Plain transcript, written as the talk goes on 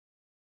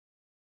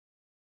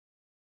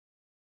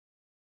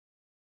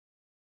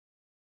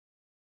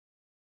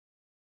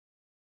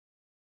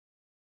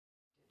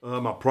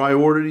My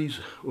priorities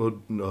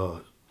would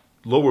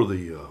lower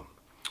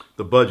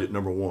the budget,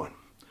 number one.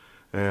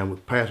 And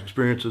with past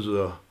experiences,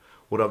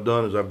 what I've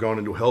done is I've gone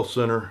into a health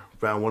center,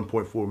 found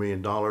 $1.4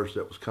 million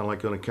that was kind of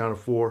like unaccounted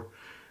for,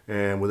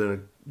 and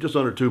within just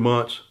under 2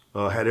 months,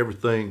 had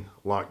everything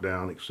locked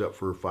down except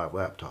for 5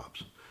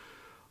 laptops.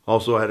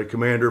 Also, I had a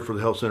commander for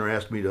the health center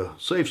ask me to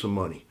save some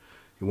money.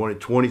 He wanted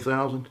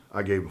 $20,000.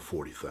 I gave him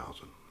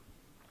 $40,000.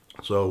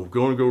 So we're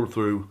going to go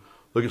through,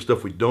 look at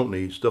stuff we don't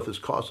need, stuff that's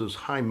cost us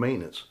high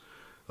maintenance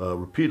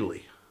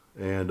repeatedly,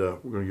 and we're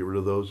going to get rid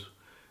of those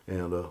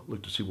and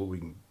look to see what we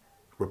can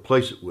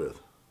replace it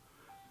with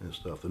and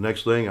stuff. The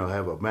next thing, I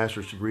have a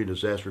master's degree in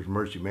disaster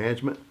emergency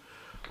management.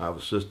 I've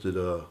assisted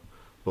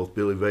both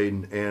Billy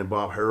Vaden and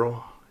Bob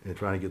Harrell in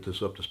trying to get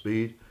this up to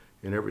speed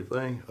and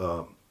everything.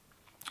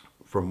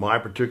 For my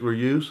particular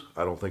use,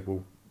 I don't think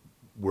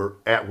we're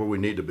at where we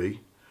need to be.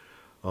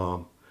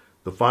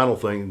 The final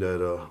thing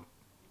that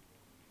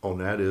on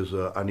that is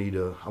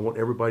I want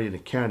everybody in the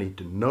county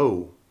to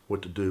know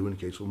what to do in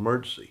case of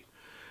emergency.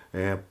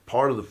 And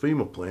part of the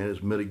FEMA plan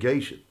is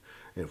mitigation.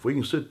 And if we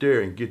can sit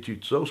there and get you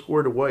so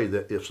squared away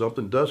that if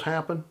something does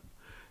happen,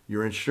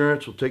 your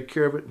insurance will take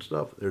care of it and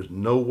stuff, there's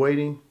no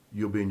waiting,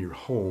 you'll be in your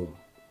home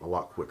a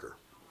lot quicker.